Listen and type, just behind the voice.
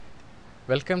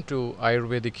Welcome to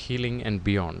Ayurvedic Healing and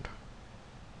Beyond.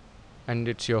 And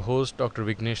it's your host, Dr.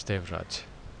 Vignesh Devraj.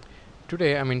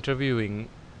 Today I'm interviewing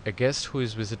a guest who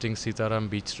is visiting Sitaram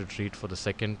Beach Retreat for the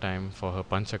second time for her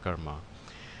Panchakarma.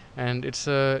 And it's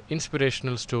an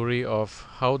inspirational story of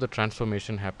how the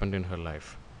transformation happened in her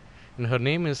life. And her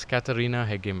name is Katharina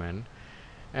Hegemann.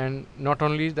 And not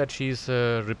only that she's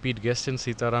a repeat guest in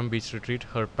Sitaram Beach Retreat,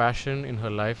 her passion in her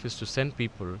life is to send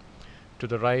people to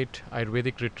the right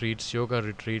Ayurvedic retreats, yoga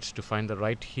retreats, to find the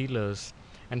right healers.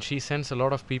 And she sends a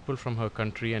lot of people from her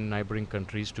country and neighboring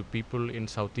countries to people in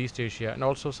Southeast Asia and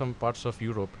also some parts of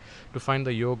Europe to find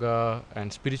the yoga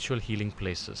and spiritual healing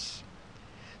places.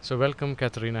 So welcome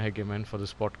Katharina Hegemann for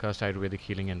this podcast, Ayurvedic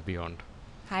Healing and Beyond.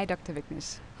 Hi, Dr.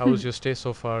 Vignesh. How was your stay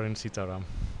so far in Sitaram?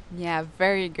 Yeah,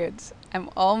 very good. I'm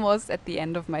almost at the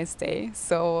end of my stay,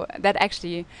 so that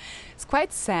actually is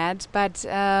quite sad, but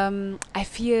I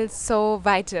feel so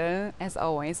vital as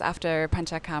always after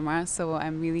Panchakarma, so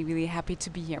I'm really, really happy to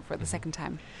be here for the second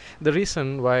time. The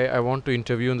reason why I want to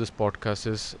interview in this podcast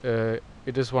is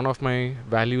it is one of my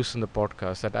values in the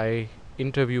podcast that I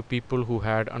interview people who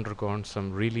had undergone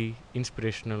some really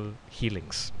inspirational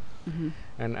healings. Mm-hmm.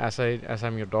 And as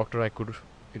I'm your doctor, I could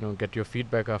get your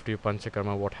feedback after your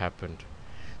Panchakarma, what happened.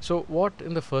 So what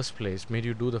in the first place made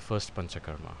you do the first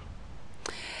Panchakarma?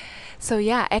 So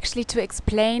yeah, actually to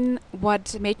explain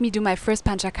what made me do my first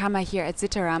Panchakarma here at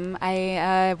Sitaram,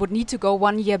 I would need to go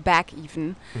 1 year back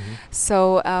even. Mm-hmm.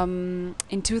 So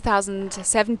in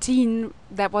 2017,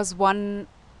 that was 1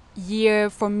 year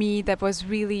for me that was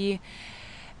really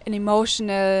an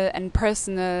emotional and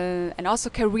personal and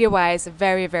also career-wise a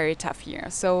very, very tough year.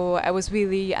 So I was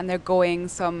really undergoing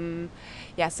some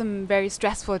very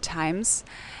stressful times.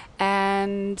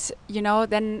 And,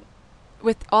 then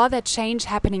with all that change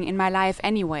happening in my life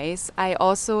anyways, I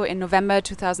also in November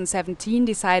 2017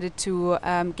 decided to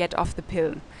get off the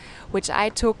pill, which I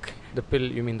took. The pill,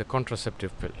 you mean the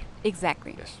contraceptive pill?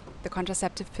 Exactly. Yes. The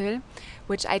contraceptive pill,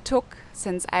 which I took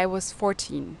since I was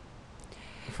 14.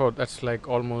 That's like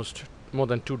almost more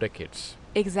than 2 decades.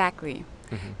 Exactly.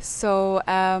 Mm-hmm. So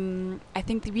I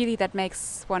think really that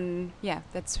makes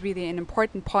that's really an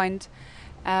important point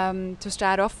to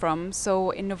start off from.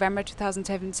 So in November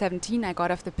 2017, I got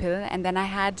off the pill, and then I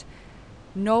had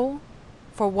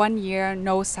for 1 year,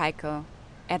 no cycle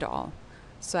at all.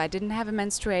 So I didn't have a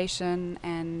menstruation,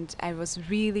 and I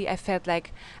felt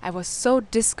like I was so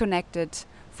disconnected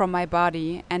from my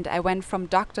body, and I went from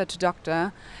doctor to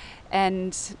doctor,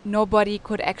 and nobody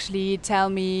could actually tell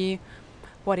me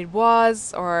what it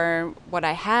was or what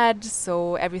I had,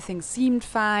 so everything seemed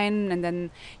fine. And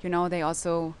then, they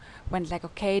also went like,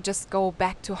 okay, just go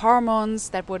back to hormones,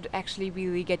 that would actually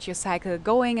really get your cycle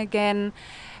going again.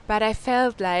 But I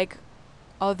felt like,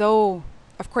 although,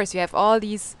 of course, you have all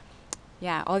these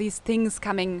things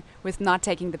coming with not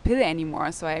taking the pill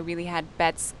anymore. So I really had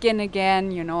bad skin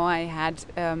again, I had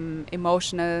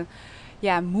emotional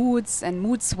moods and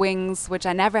mood swings, which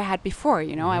I never had before.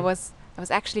 Mm-hmm. I was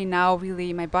actually now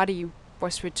really, my body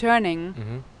was returning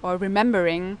Mm-hmm. or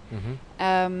remembering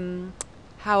Mm-hmm.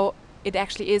 how it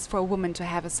actually is for a woman to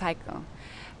have a cycle.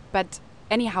 But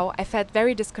anyhow, I felt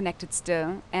very disconnected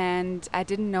still, and I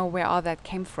didn't know where all that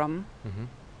came from. Mm-hmm.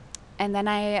 And then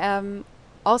I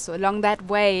also along that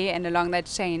way and along that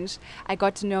change, I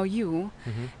got to know you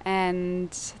Mm-hmm.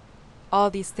 and all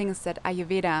these things that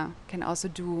Ayurveda can also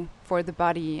do for the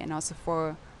body and also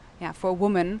for a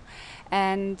woman.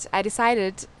 And I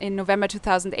decided in November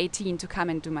 2018 to come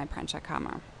and do my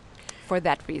Panchakarma for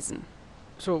that reason.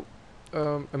 So,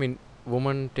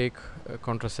 women take a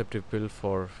contraceptive pill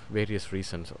for various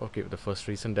reasons. Okay, the first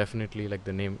reason definitely, like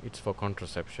the name, it's for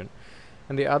contraception.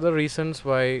 And the other reasons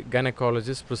why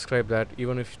gynecologists prescribe that,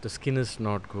 even if the skin is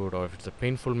not good, or if it's a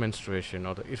painful menstruation,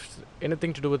 or if it's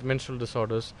anything to do with menstrual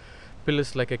disorders, pill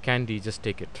is like a candy, just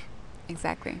take it.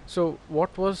 Exactly. So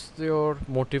what was your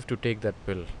motive to take that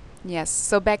pill? Yes.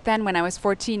 So back then when I was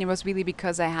 14, it was really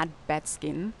because I had bad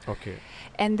skin. Okay.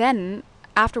 And then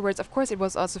afterwards, of course, it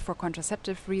was also for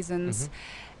contraceptive reasons.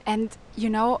 Mm-hmm. And,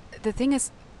 the thing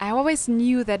is, I always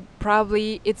knew that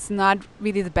probably it's not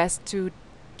really the best to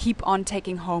keep on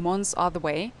taking hormones all the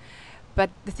way. But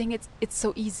the thing is, it's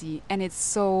so easy and it's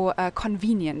so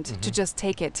convenient to Mm-hmm. just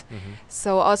take it. Mm-hmm.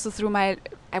 So also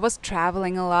I was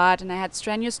traveling a lot and I had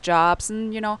strenuous jobs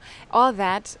and, all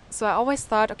that. So I always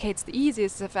thought, okay, it's the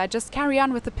easiest if I just carry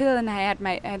on with the pill, and I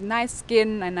had nice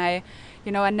skin, and I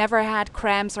never had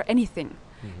cramps or anything.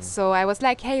 Mm-hmm. So I was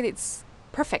like, hey, it's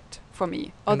perfect for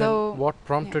me. And then Although, what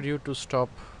prompted you to stop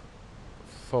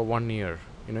for 1 year?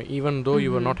 Even though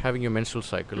you were Mhm. not having your menstrual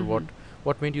cycle, Mhm.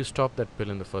 what made you stop that pill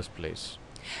in the first place?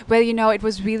 Well, you know, it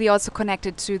was really also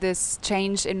connected to this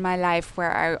change in my life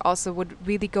where I also would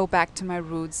really go back to my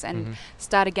roots and Mhm.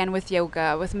 start again with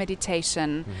yoga, with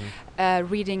meditation, Mhm.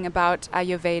 reading about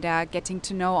Ayurveda, getting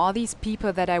to know all these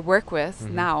people that I work with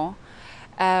Mhm. now.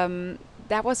 Um,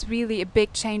 that was really a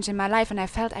big change in my life, and I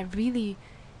felt I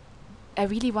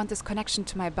really want this connection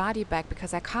to my body back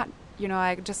because I can't, you know,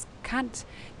 I just can't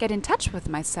get in touch with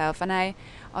myself. And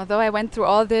although I went through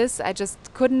all this, I just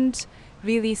couldn't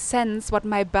really sense what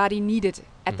my body needed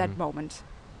at that Mhm. moment.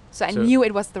 So I So- knew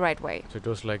it was the right way. So it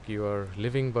was like you are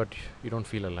living, but you don't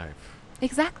feel alive.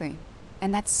 Exactly.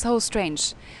 And that's so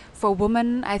strange. For a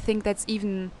woman, I think that's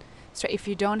even, if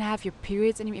you don't have your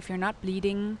periods anymore, if you're not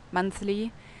bleeding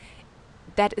monthly,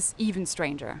 that is even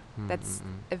stranger. That's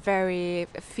Mm-mm.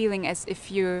 a feeling as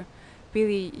if you're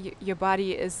really, your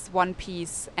body is one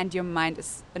piece and your mind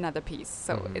is another piece.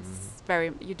 So Mhm. it's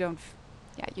very, you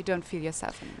don't feel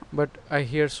yourself anymore. But I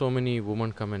hear so many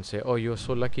women come and say, "Oh, you're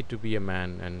so lucky to be a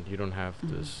man, and you don't have Mhm.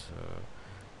 this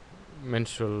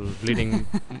menstrual bleeding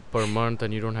per month,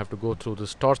 and you don't have to go through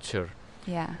this torture."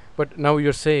 Yeah. But now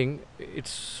you're saying it's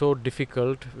so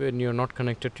difficult when you're not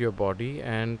connected to your body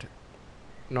and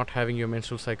not having your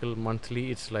menstrual cycle monthly.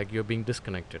 It's like you're being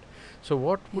disconnected. So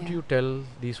what would Yeah. you tell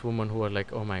these women who are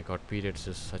like, "Oh my God, periods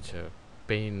is such a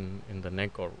pain in the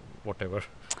neck or whatever"?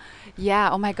 Yeah,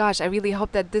 oh my gosh, I really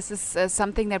hope that this is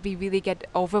something that we really get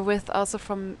over with also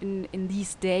from in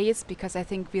these days, because I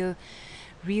think we'll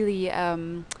really,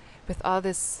 with all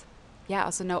this,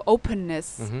 also no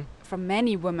openness Mm-hmm. from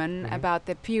many women Mhm. about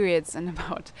their periods and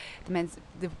about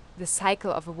the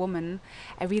cycle of a woman.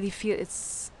 I really feel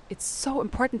it's so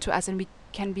important to us, and we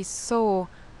can be so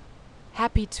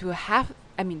happy to have,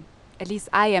 I mean, at least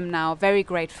I am now very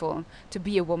grateful to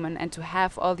be a woman and to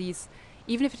have all these,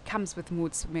 even if it comes with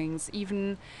mood swings,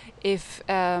 even if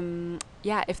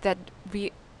if that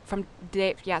we from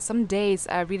day, some days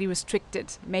are really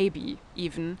restricted, maybe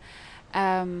even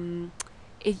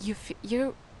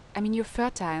you're, I mean, you're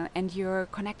fertile and you're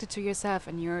connected to yourself,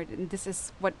 and this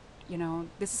is what,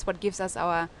 this is what gives us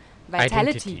our vitality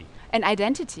Identity. and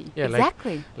identity. Yeah,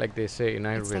 Exactly. like they say in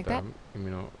It's like that.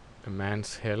 Ayurveda, a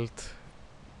man's health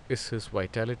is his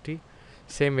vitality.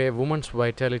 Same way, a woman's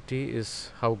vitality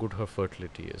is how good her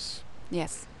fertility is.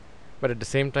 Yes. But at the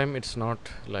same time, it's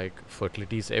not like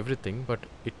fertility is everything, but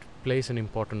it plays an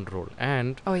important role.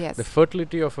 And Oh yes. the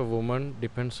fertility of a woman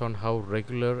depends on how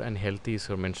regular and healthy is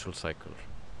her menstrual cycle.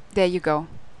 There you go.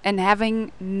 And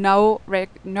having no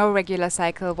regular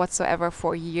cycle whatsoever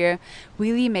for a year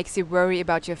really makes you worry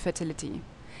about your fertility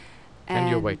And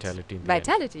your vitality in the end.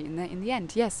 vitality in the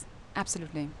end. Yes,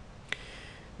 absolutely.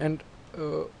 And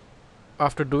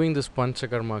after doing this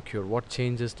Panchakarma cure, what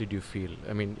changes did you feel?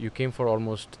 I mean, you came for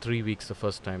almost 3 weeks the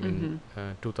first time in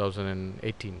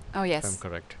 2018, Oh if I'm yes.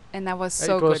 correct. And that was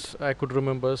so it good. was, I could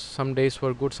remember some days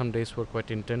were good, some days were quite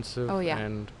intensive. Oh, yeah.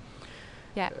 And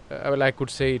Yeah. well, I could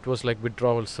say it was like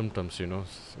withdrawal symptoms,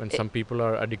 when It- some people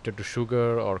are addicted to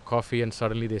sugar or coffee and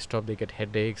suddenly they stop, they get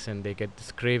headaches and they get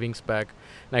these cravings back.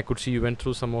 And I could see you went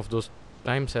through some of those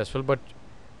times as well. But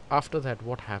after that,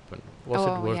 what happened? Was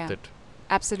it worth yeah. it?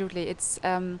 Absolutely.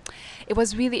 It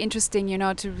was really interesting,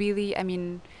 to really, I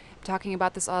mean, talking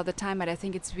about this all the time, but I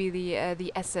think it's really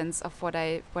the essence of what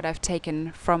I've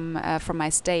taken from my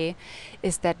stay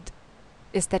is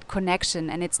that connection.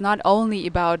 And it's not only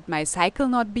about my cycle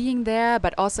not being there,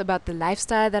 but also about the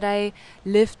lifestyle that I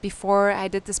lived before I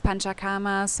did this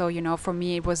Panchakarma. So, for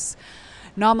me it was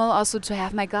normal also to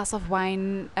have my glass of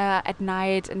wine at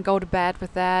night and go to bed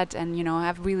with that, and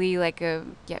have really like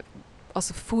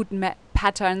also food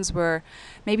patterns were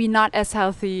maybe not as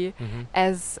healthy Mm-hmm.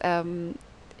 as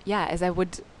as I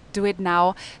would do it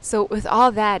now. So with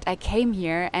all that, I came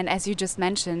here, and as you just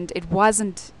mentioned, it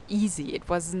wasn't easy. It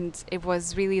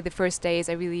was really the first days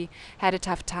I really had a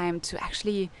tough time to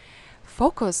actually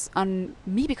focus on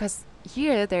me, because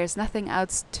here there's nothing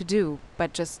else to do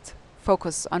but just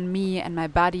focus on me and my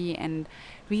body and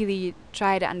really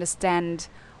try to understand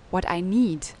what I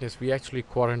need. Yes, we actually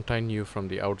quarantine you from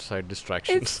the outside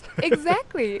distractions.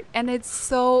 Exactly. And it's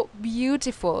so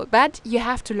beautiful. But you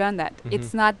have to learn that. Mhm.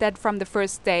 It's not that from the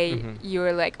first day Mhm.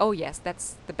 you're like, oh, yes,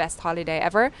 that's the best holiday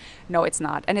ever. No, it's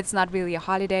not. And it's not really a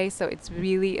holiday. So it's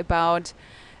really about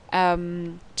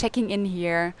checking in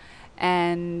here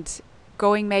and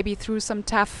going maybe through some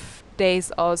tough days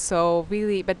also.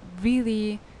 Really,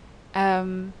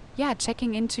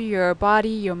 checking into your body,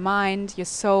 your mind, your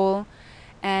soul,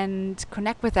 and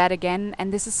connect with that again.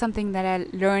 And this is something that I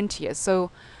learned here.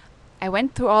 So I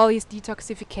went through all these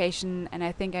detoxification, and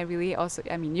I think I really also,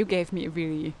 I mean, you gave me a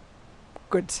really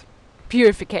good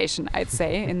purification, I'd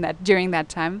say, during that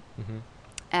time. Mhm.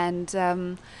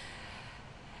 And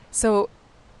so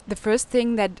the first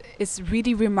thing that is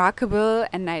really remarkable,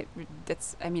 and I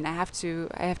have to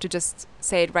just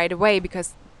say it right away,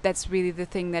 because that's really the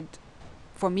thing that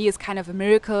for me is kind of a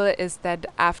miracle, is that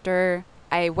after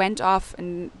I went off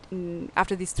and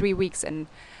after these 3 weeks and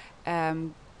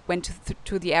went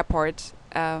to the airport,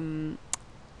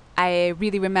 I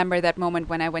really remember that moment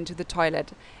when I went to the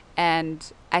toilet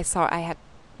and I saw I had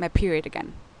my period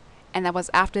again. And that was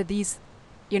after these,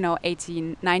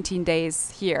 18, 19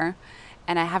 days here.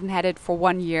 And I haven't had it for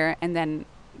 1 year. And then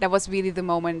that was really the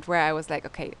moment where I was like,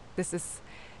 okay, this is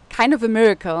kind of a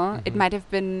miracle. Mhm. It might have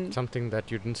been Something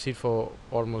that you didn't see for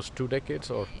almost 2 decades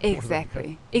or more than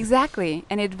that. exactly.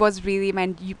 And it was really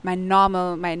my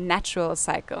normal, my natural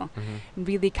cycle. Mhm. And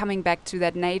really coming back to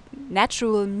that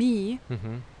natural me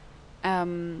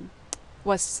Mhm.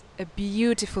 was a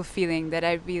beautiful feeling that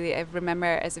I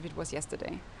remember as if it was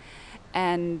yesterday.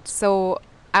 And so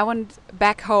I went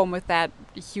back home with that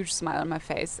huge smile on my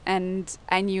face, and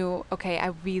I knew, okay,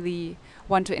 I really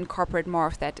want to incorporate more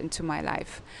of that into my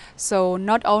life. So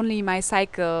not only my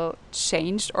cycle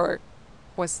changed or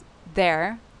was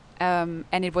there, and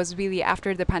it was really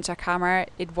after the Panchakarma,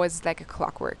 it was like a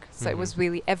clockwork. So it was Mhm.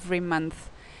 really every month,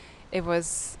 it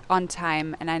was on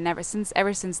time, and ever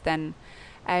since then,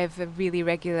 I have a really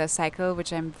regular cycle,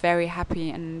 which I'm very happy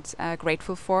and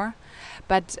grateful for.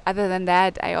 But other than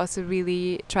that, I also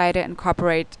really try to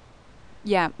incorporate,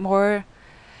 a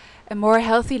more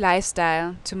healthy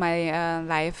lifestyle to my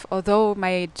life. Although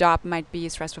my job might be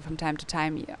stressful from time to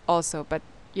time, also. But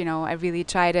I really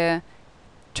try to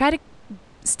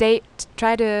stay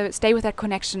with that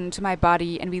connection to my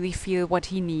body and really feel what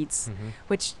he needs, Mhm.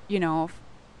 which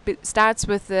starts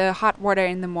with the hot water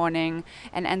in the morning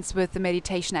and ends with the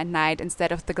meditation at night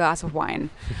instead of the glass of wine.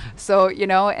 So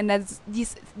and that's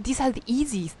these are the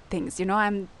easy things.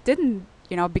 I didn't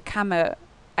become a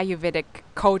Ayurvedic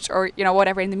coach or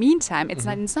whatever in the meantime.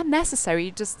 Mhm. It's not necessary.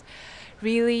 You just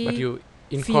really But you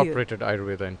feel. incorporated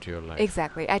Ayurveda into your life.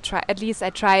 Exactly. I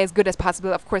try as good as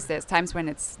possible. Of course, there's times when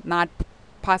it's not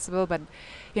possible, but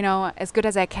as good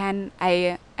as I can,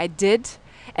 I did.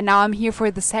 And now I'm here for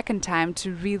the second time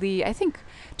to really, I think,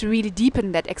 to really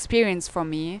deepen that experience for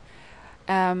me.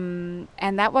 And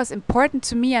that was important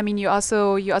to me. I mean, you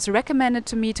also recommended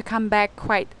to me to come back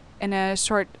quite in a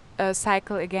short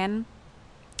cycle again.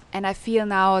 And I feel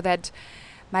now that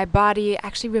my body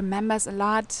actually remembers a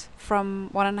lot from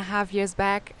 1.5 years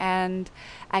back, and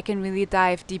I can really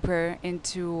dive deeper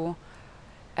into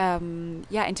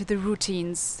into the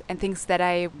routines and things that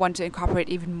I want to incorporate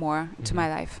even more into my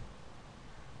Mhm. life.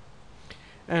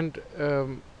 And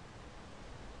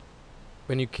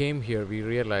when you came here, we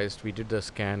realized, we did the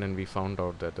scan and we found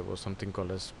out that there was something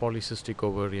called as polycystic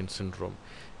ovarian syndrome.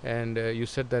 And you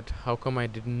said that, how come I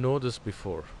didn't know this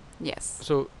before? Yes.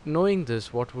 So knowing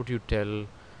this, what would you tell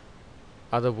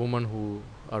other women who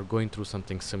are going through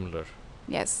something similar?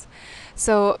 Yes.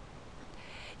 So,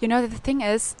 the thing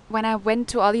is, when I went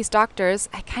to all these doctors,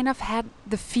 I kind of had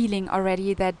the feeling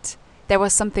already that there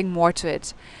was something more to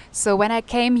it. So when I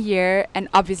came here, and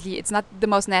obviously it's not the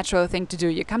most natural thing to do.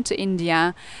 You come to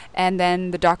India, and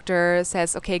then the doctor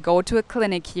says, okay, go to a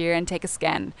clinic here and take a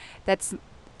scan.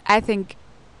 I think,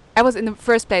 I was in the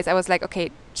first place, I was like, okay,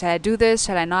 shall I do this?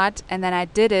 Shall I not? And then I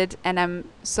did it, and I'm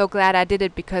so glad I did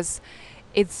it, because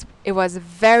it was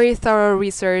very thorough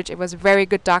research. It was a very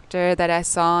good doctor that I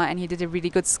saw, and he did a really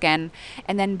good scan.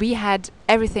 And then we had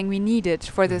everything we needed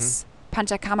for this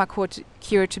Panchakarma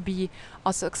cure to be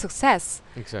also a success.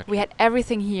 Exactly. We had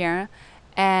everything here,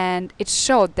 and it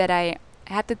showed that I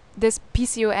had this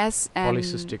PCOS and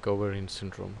Polycystic ovarian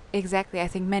syndrome. exactly. I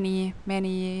think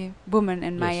many women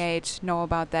in my Yes. age know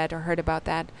about that or heard about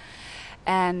that,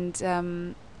 and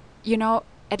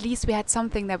at least we had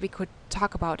something that we could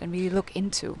talk about and really look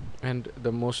into. And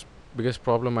the biggest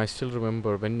problem I still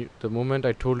remember, the moment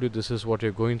I told you this is what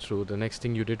you're going through, the next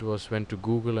thing you did was went to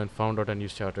Google and found out, and you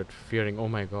started fearing, oh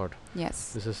my God,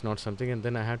 Yes, this is not something. And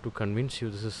then I had to convince you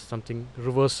this is something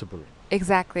reversible.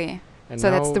 exactly. And So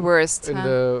that's the now worst. in huh?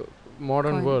 the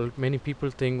modern Going- world, many people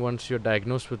think once you're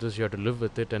diagnosed with this, you have to live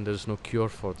with it, and there's no cure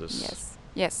for this.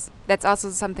 Yes. That's also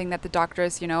something that the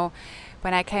doctors,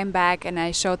 when I came back and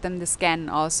I showed them the scan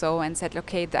also and said,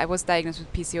 okay, I was diagnosed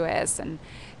with PCOS and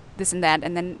this and that.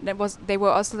 And then they were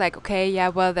also like, okay, yeah,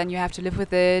 well, then you have to live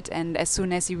with it. And as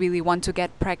soon as you really want to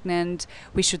get pregnant,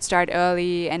 we should start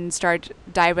early and start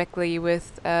directly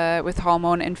with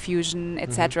hormone infusion,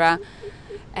 etc.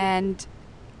 And,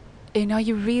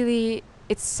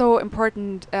 it's so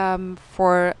important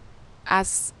for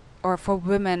us or for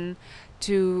women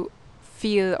to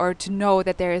feel or to know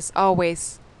that there is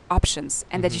always options,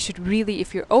 and that you should really,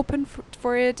 if you're open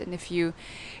for it, and if you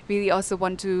really also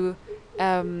want to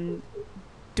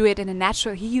do it in a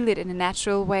natural, heal it in a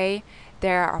natural way,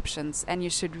 there are options, and you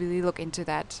should really look into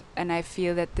that. And I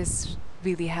feel that this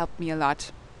really helped me a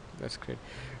lot. That's great.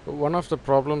 One of the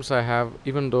problems I have,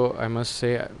 even though I must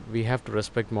say we have to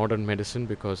respect modern medicine,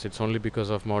 because it's only because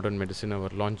of modern medicine our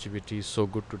longevity is so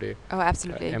good today. Oh,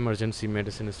 absolutely. Emergency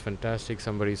medicine is fantastic.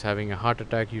 Somebody is having a heart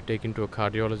attack, you take into a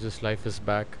cardiologist, life is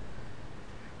back.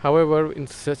 However, in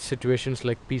such situations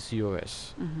like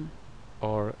PCOS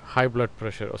or high blood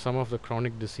pressure or some of the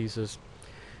chronic diseases,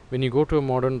 when you go to a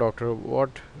modern doctor, what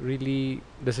really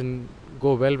doesn't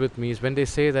go well with me is when they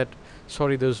say that,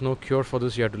 sorry, there's no cure for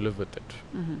this, you have to live with it.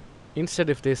 Instead,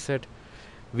 if they said,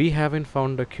 we haven't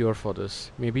found a cure for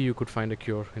this, maybe you could find a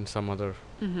cure in some other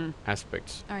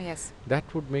aspects. Oh, yes. That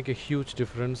would make a huge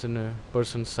difference in a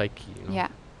person's psyche. You know? Yeah,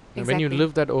 And exactly. when you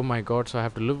live that, oh my God, so I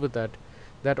have to live with that,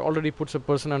 that already puts a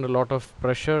person under a lot of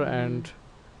pressure, and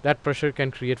that pressure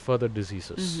can create further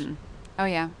diseases. Oh,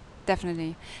 yeah,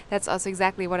 definitely. That's also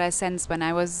exactly what I sensed when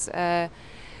I was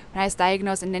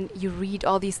diagnosed. And then you read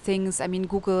all these things. I mean,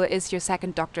 Google is your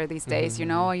second doctor these days. You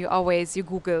know, you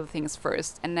Google things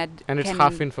first, and it's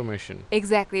half information.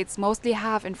 Exactly, it's mostly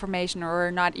half information,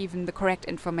 or not even the correct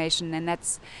information, and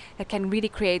that can really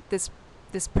create this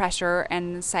pressure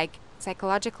and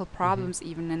psychological problems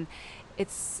even. And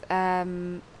it's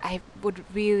I would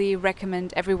really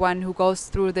recommend everyone who goes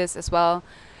through this as well,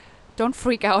 don't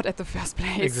freak out at the first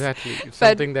place. Exactly. It's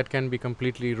something that can be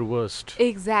completely reversed.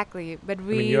 Exactly. But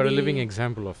really, I mean, you're a living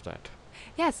example of that.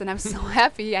 Yes, and I'm so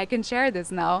happy I can share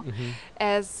this now,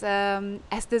 as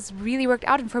this really worked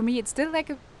out. And for me, it's still like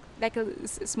a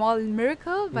small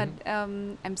miracle, but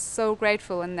I'm so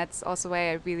grateful, and that's also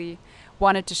why I really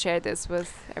wanted to share this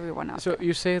with everyone else. So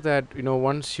you say that, you know,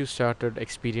 once you started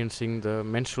experiencing the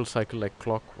menstrual cycle like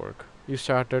clockwork, you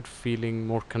started feeling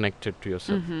more connected to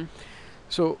yourself.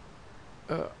 So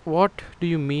what do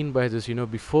you mean by this? You know,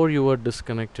 before you were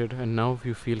disconnected and now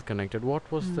you feel connected. What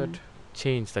was that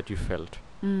change that you felt?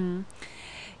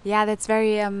 Yeah, that's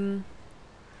very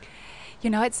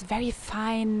it's very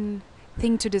fine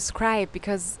thing to describe,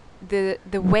 because the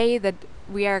way that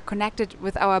we are connected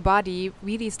with our body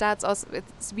really starts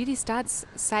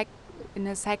in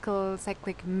a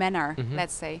cyclic manner,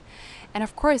 let's say. And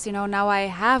of course, you know, now I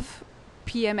have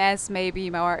PMS, maybe,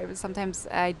 or sometimes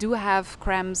I do have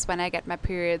cramps when I get my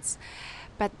periods,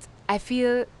 but I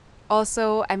feel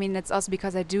also, I mean, it's also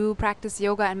because I do practice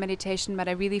yoga and meditation, but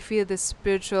I really feel this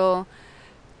spiritual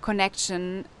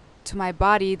connection to my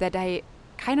body, that I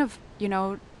kind of, you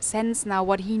know, sense now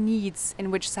what he needs in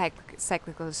which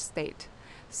cyclical state.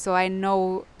 So I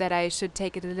know that I should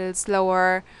take it a little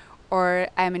slower, or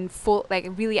I'm in full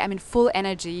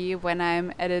energy when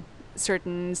I'm at a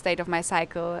certain state of my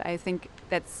cycle. I think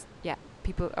that's,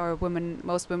 people or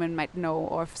most women might know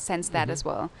or sense that as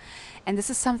well. And this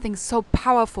is something so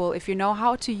powerful if you know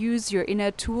how to use your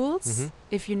inner tools,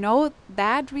 if you know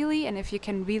that really, and if you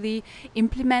can really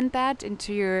implement that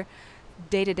into your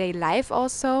day-to-day life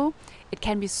also, it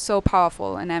can be so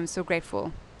powerful. And I'm so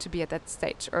grateful to be at that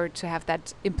stage, or to have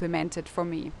that implemented for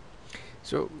me.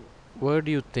 So where do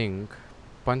you think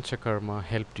Panchakarma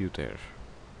helped you there?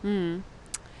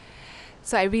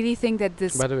 So I really think that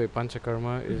this... By the way,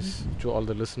 Panchakarma is, to all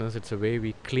the listeners, it's a way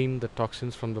we clean the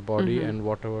toxins from the body, and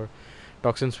whatever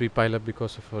toxins we pile up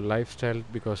because of our lifestyle,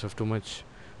 because of too much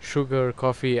sugar,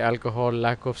 coffee, alcohol,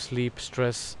 lack of sleep,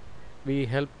 stress, we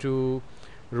help to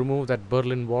remove that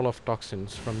Berlin Wall of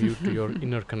toxins from you to your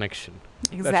inner connection.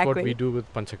 Exactly. That's what we do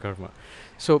with Panchakarma.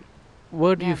 So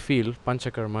where do you feel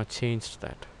Panchakarma changed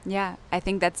that? Yeah, I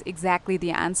think that's exactly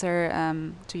the answer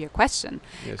to your question.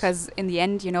 Because in the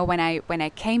end, you know, when I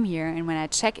came here and when I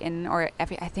check in, or I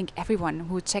think everyone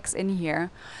who checks in here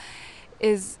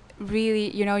is really,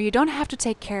 you know, you don't have to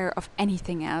take care of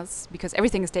anything else, because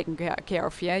everything is taken care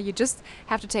of here. You just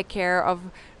have to take care of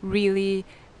really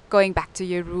going back to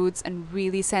your roots and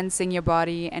really sensing your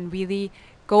body, and really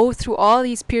go through all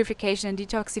these purification and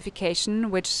detoxification,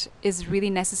 which is really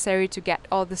necessary to get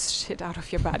all this shit out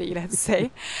of your body, let's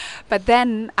say. But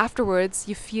then afterwards,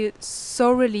 you feel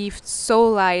so relieved, so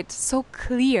light, so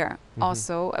clear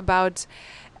also about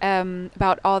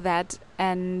all that.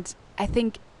 And I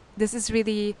think this is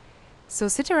really... So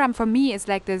Sitaram for me is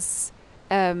like this...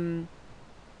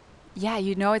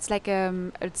 you know, it's like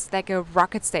a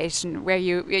rocket station where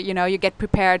you get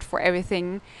prepared for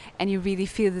everything, and you really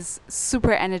feel this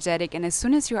super energetic. And as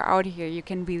soon as you're out here, you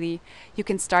can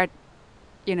start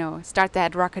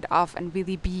that rocket off and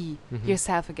really be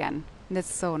yourself again. And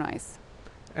that's so nice.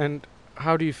 And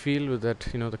how do you feel with that,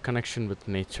 the connection with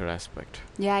nature aspect?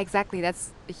 Yeah, exactly.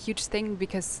 That's a huge thing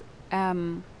because,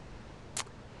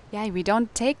 yeah, we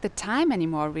don't take the time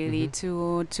anymore really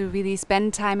to really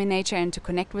spend time in nature and to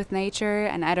connect with nature.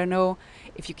 And I don't know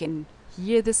if you can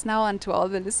hear this now and to all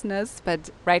the listeners, but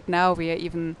right now we are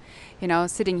even,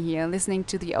 sitting here listening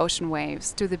to the ocean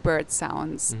waves, to the bird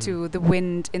sounds, to the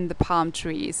wind in the palm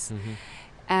trees,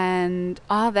 and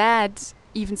all that.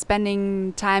 Even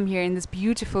spending time here in this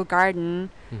beautiful garden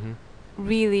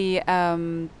really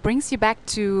brings you back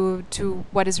to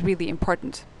what is really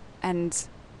important. And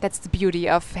that's the beauty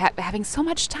of having so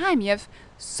much time. You have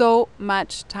so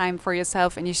much time for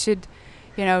yourself, and you should,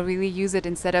 really use it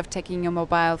instead of taking your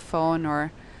mobile phone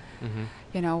or,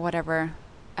 whatever.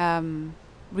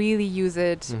 Really use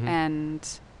it and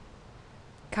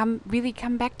come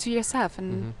back to yourself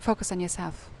and focus on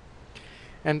yourself.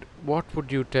 And what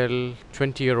would you tell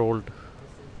 20-year-old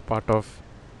part of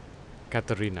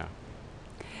Katharina?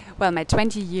 Well, my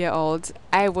 20-year-old,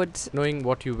 I would... Knowing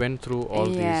what you went through all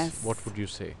Yes. these, what would you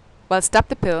say? Well, stop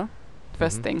the pill,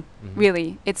 first thing.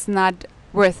 Really, it's not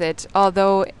worth it.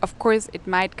 Although, of course, it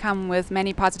might come with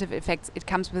many positive effects. It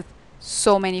comes with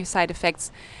so many side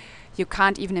effects you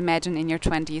can't even imagine in your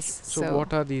 20s. So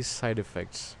what are these side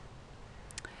effects?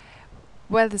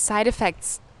 Well, the side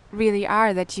effects really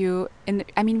are that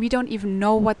we don't even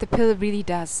know what the pill really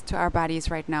does to our bodies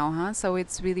right now, huh? So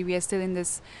it's really, we are still in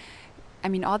this,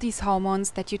 all these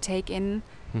hormones that you take in,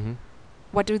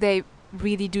 what do they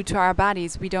really do to our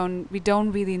bodies? We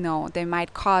don't really know. They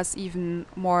might cause even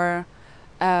more,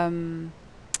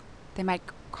 they might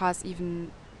cause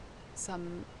even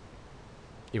some...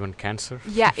 Even cancer?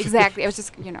 Yeah, exactly. I was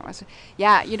just,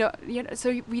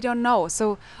 so we don't know.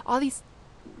 So all these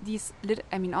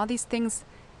all these things,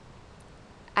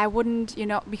 I wouldn't,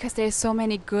 because there's so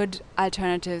many good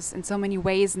alternatives and so many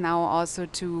ways now also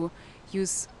to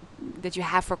use that you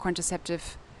have for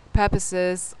contraceptive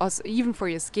purposes. Also, even for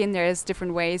your skin, there's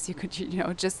different ways you could,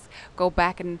 just go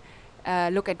back and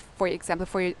look at, for example,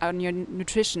 on your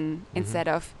nutrition instead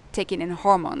of taking in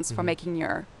hormones for making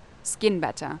your skin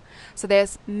better. So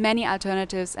there's many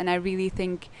alternatives, and I really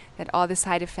think that all the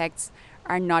side effects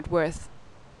are not worth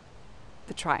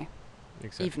the try.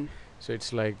 Exactly. Even. So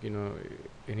it's like, in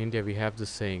India we have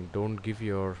this saying, don't give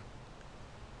your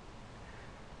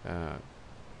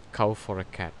cow for a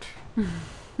cat.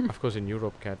 Of course, in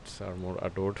Europe cats are more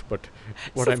adored, but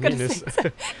what I mean is,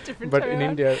 but in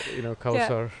India,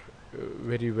 cows are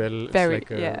very well, very,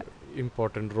 it's like a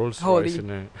important Rolls Holy. Royce in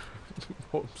a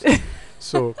home.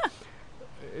 So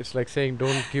it's like saying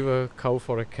don't give a cow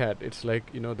for a cat. It's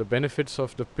like, the benefits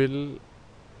of the pill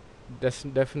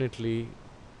definitely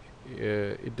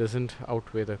it doesn't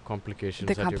outweigh the complications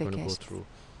that you're going to go through.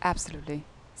 Absolutely.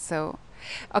 So,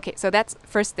 okay, so that's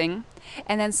first thing.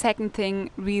 And then second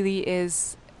thing really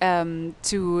is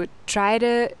to try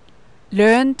to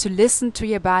learn to listen to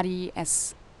your body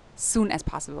as soon as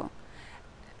possible.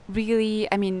 Really,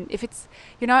 if it's,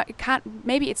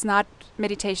 maybe it's not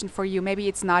meditation for you, maybe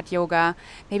it's not yoga,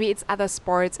 maybe it's other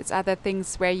sports, it's other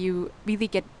things where you really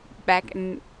get back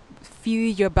and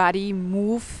feel your body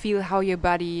move, feel how your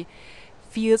body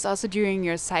feels also during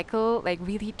your cycle. Like,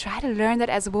 really try to learn that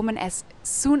as a woman as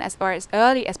soon as, or as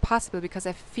early as possible, because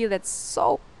I feel that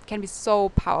can be so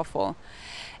powerful.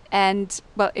 And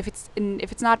well, if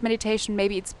it's not meditation,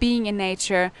 maybe it's being in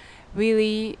nature.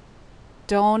 Really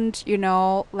don't,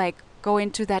 go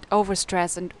into that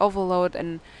overstress and overload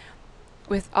and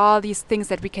with all these things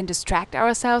that we can distract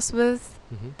ourselves with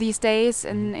these days,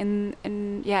 in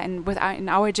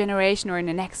our generation, or in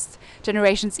the next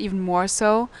generations even more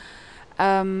so.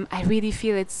 I really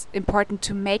feel it's important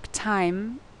to make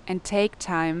time and take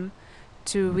time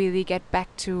to really get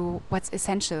back to what's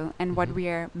essential and what we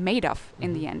are made of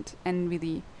in the end, and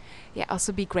really,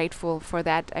 also be grateful for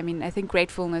that. I think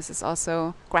gratefulness is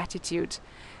also gratitude,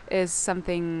 is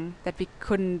something that we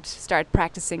couldn't start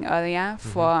practicing earlier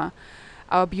for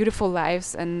our beautiful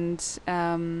lives and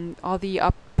all the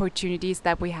opportunities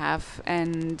that we have,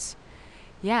 and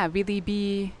really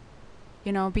be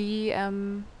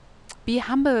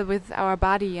humble with our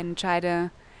body and try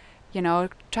to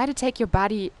take your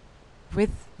body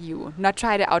with you, not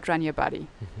try to outrun your body.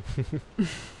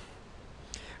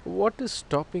 What is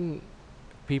stopping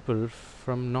people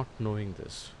from not knowing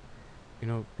this?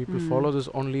 People follow this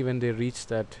only when they reach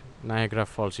that Niagara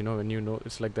Falls, when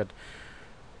it's like that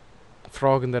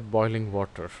frog in that boiling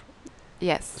water.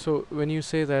 Yes. So when you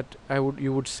say that,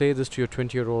 you would say this to your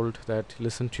 20-year-old, that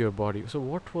listen to your body. So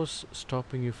what was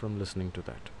stopping you from listening to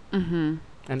that?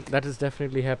 And that is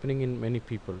definitely happening in many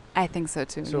people. I think so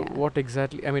too. So Yeah. what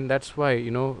exactly? I mean, that's why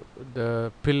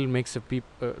the pill makes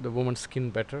the woman's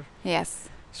skin better. Yes.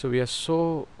 So we are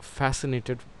so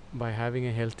fascinated by having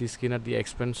a healthy skin at the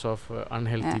expense of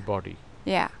unhealthy Yeah. body.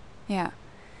 Yeah. Yeah.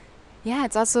 Yeah,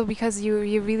 it's also because you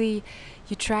really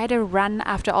you try to run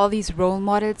after all these role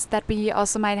models that we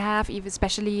also might have, even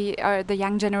especially the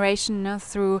young generation,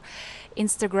 through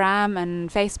Instagram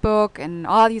and Facebook and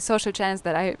all these social channels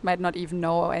that I might not even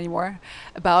know anymore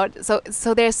about.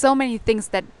 So there's so many things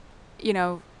that you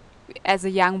know as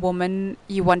a young woman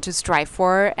you want to strive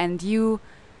for, and you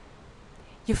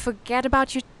forget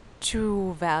about your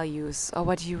true values or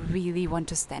what you really want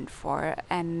to stand for.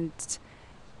 And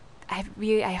I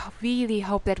really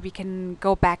hope that we can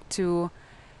go back to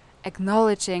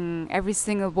acknowledging every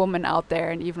single woman out there,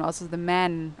 and even also the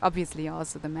men, obviously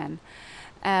also the men,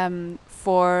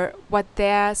 for what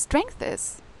their strength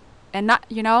is. And not,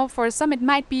 for some it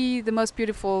might be the most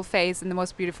beautiful face and the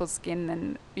most beautiful skin,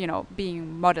 and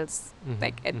being models,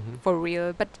 like for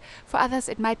real. But for others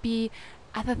it might be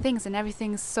other things, and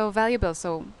everything's so valuable.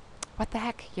 So what the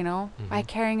heck, by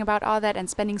caring about all that and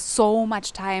spending so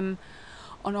much time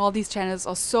on all these channels,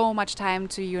 or so much time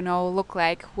to look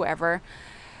like whoever,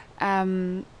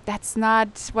 that's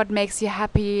not what makes you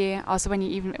happy. Also,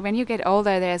 when you get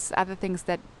older, there's other things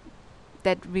that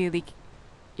really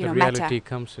the matter. reality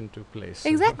comes into place.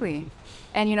 Exactly.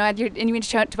 And at your in your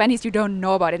 20s you don't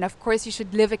know about it. And of course you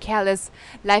should live a careless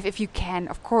life if you can,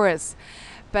 of course,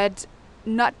 but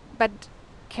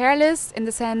careless in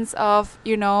the sense of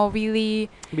really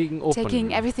being open,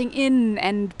 taking everything in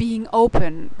and being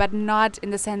open, but not in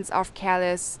the sense of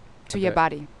careless to At your the-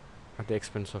 body. at the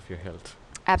expense of your health.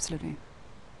 Absolutely.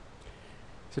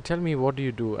 So tell me, what do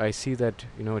you do? I see that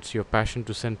it's your passion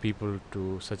to send people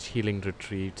to such healing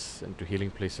retreats and to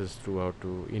healing places throughout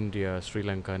to India, Sri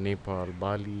Lanka, Nepal,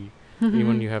 Bali.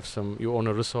 Even you own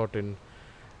a resort in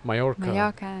Mallorca.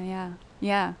 Mallorca,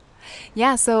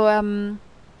 yeah. So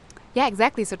yeah,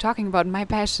 exactly. So talking about my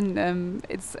passion,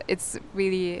 it's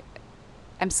really,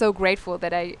 I'm so grateful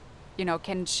that I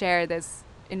can share this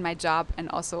in my job, and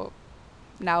also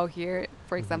now here,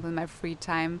 for example, in my free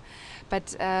time.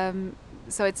 But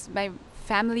so it's my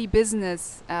family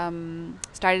business,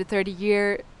 started 30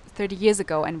 years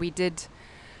ago, and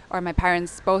my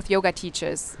parents, both yoga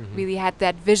teachers, really had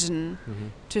that vision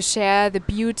to share the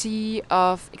beauty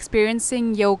of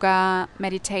experiencing yoga,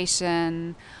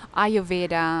 meditation,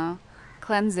 Ayurveda,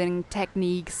 cleansing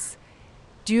techniques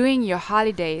during your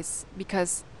holidays,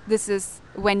 because this is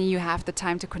when you have the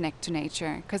time to connect to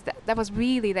nature. Because that was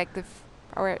really like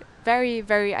our very,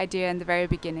 very idea in the very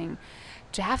beginning,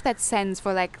 to have that sense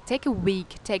for take a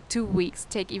week, take 2 weeks,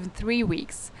 take even 3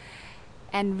 weeks,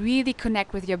 and really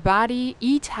connect with your body,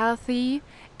 eat healthy,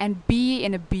 and be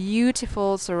in a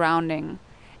beautiful surrounding,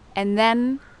 and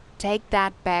then take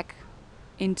that back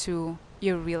into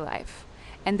your real life.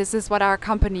 And this is what our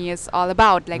company is all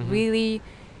about. Really,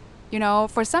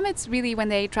 for some it's really when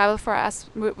they travel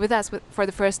with us for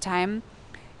the first time,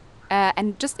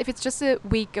 and just if it's just a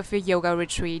week of a yoga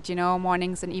retreat,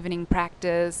 mornings and evening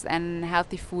practice and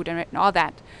healthy food and all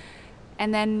that,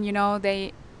 and then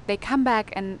they come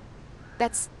back, and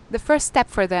that's the first step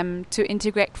for them to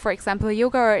integrate, for example,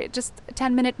 yoga or just a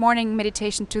 10-minute morning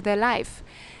meditation to their life.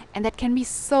 And that can be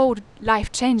so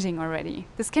life-changing already.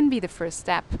 This can be the first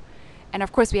step. And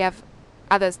of course we have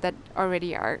others that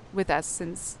already are with us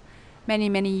since many,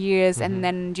 many years, and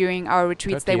then during our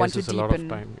retreats they want to deepen. A lot of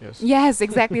time, yes. Yes,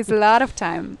 exactly. It's a lot of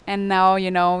time. And now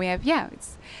we have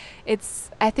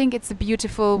it's I think it's a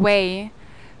beautiful way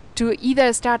to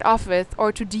either start off with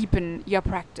or to deepen your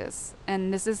practice.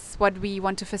 And this is what we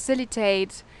want to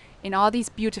facilitate in all these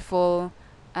beautiful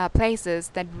places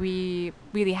that we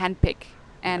really handpick.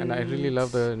 And I really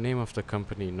love the name of the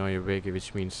company, Neue Wege,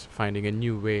 which means finding a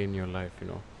new way in your life,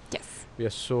 Yes. We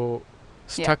are so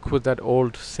stuck with that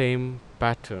old same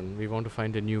pattern. We want to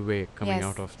find a new way coming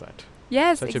out of that.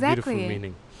 Yes, Such exactly. a beautiful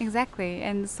meaning. Exactly.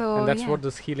 And so and that's what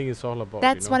this healing is all about.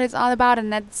 That's what it's all about.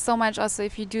 And that's so much also,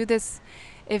 if you do this,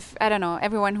 if, I don't know,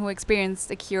 everyone who experienced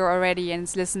a cure already and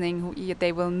is listening,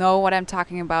 they will know what I'm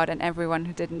talking about. And everyone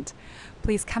who didn't,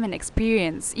 please come and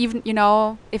experience. Even,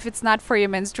 if it's not for your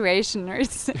menstruation, or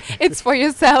it's for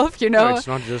yourself, No, it's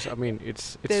not just,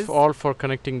 it's all for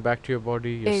connecting back to your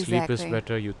body. Your sleep is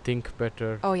better, you think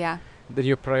better. Oh, yeah. Then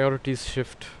your priorities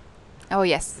shift. Oh,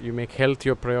 yes. You make health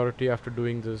your priority after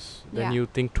doing this. Then you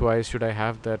think twice, should I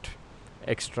have that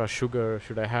extra sugar?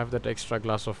 Should I have that extra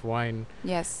glass of wine?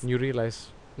 Yes. And you realize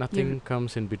nothing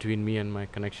comes in between me and my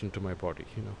connection to my body,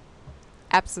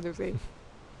 Absolutely.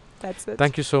 That's it.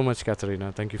 Thank you so much,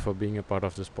 Katharina. Thank you for being a part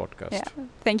of this podcast. Yeah.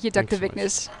 Thank you, Thank Dr. you so much.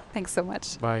 Vignesh. Thanks so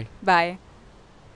much. Bye. Bye.